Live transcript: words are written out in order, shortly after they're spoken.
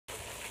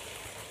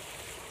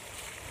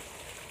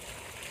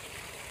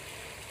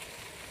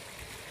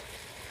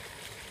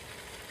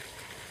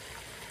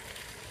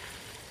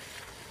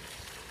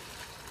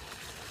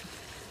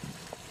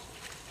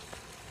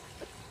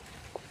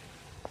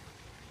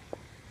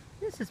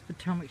This is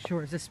Potomac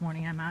Shores. This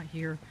morning I'm out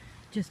here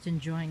just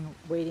enjoying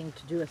waiting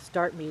to do a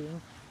start meeting,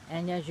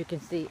 and as you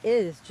can see, it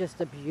is just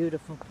a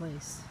beautiful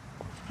place.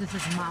 This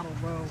is Model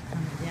Row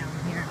coming down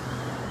here.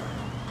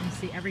 You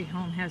see every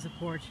home has a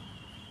porch.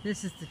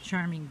 This is the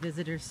charming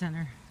visitor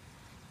center,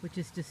 which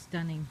is just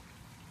stunning.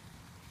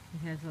 It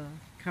has a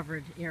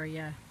covered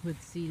area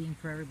with seating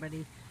for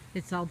everybody.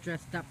 It's all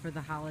dressed up for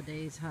the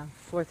holidays.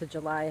 4th of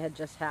July had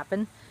just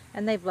happened,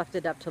 and they've left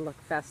it up to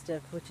look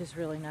festive, which is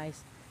really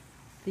nice.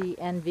 The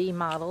NV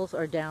models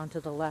are down to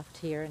the left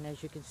here, and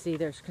as you can see,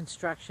 there's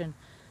construction.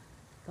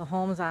 The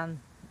homes on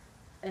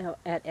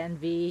at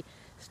NV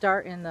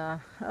start in the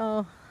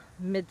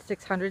mid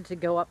 600s to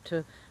go up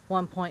to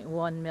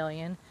 1.1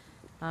 million.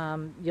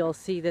 You'll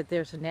see that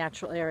there's a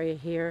natural area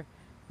here,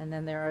 and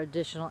then there are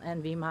additional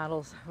NV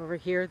models over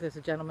here. There's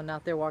a gentleman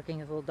out there walking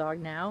his little dog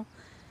now.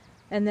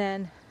 And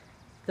then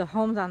the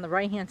homes on the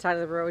right hand side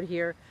of the road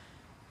here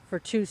for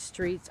 2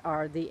 streets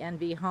are the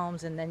NV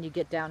homes, and then you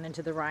get down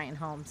into the Ryan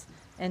homes.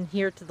 And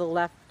here to the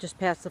left, just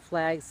past the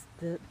flags,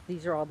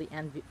 these are all the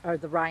NV or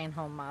the Ryan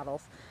home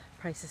models.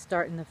 Prices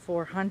start in the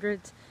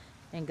 400s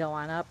and go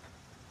on up.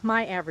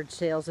 My average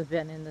sales have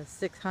been in the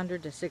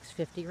 600 to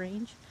 650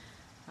 range.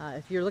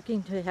 If you're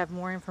looking to have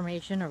more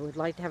information or would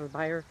like to have a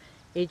buyer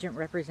agent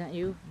represent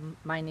you,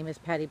 my name is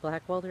Patty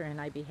Blackwelder,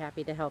 and I'd be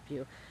happy to help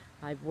you.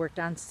 I've worked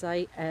on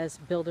site as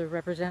builder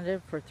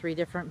representative for 3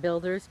 different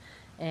builders,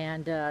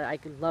 and I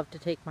could love to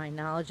take my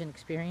knowledge and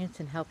experience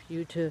and help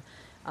you to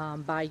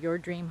buy your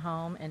dream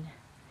home and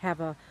have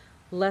a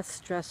less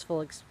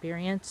stressful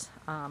experience,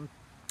 and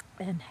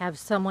have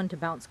someone to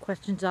bounce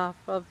questions off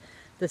of.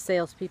 The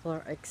salespeople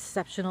are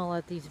exceptional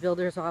at these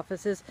builders'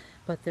 offices,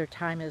 but their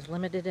time is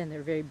limited and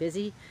they're very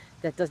busy.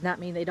 That does not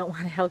mean they don't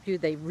want to help you.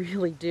 They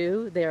really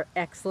do. They're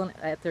excellent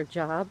at their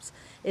jobs.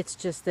 It's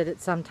just that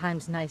it's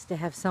sometimes nice to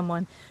have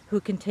someone who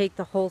can take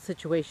the whole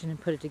situation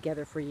and put it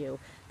together for you.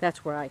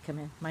 That's where I come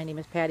in. My name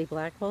is Patty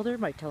Blackwelder.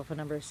 My telephone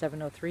number is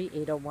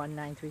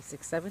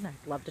 703-801-9367.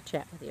 I'd love to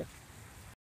chat with you.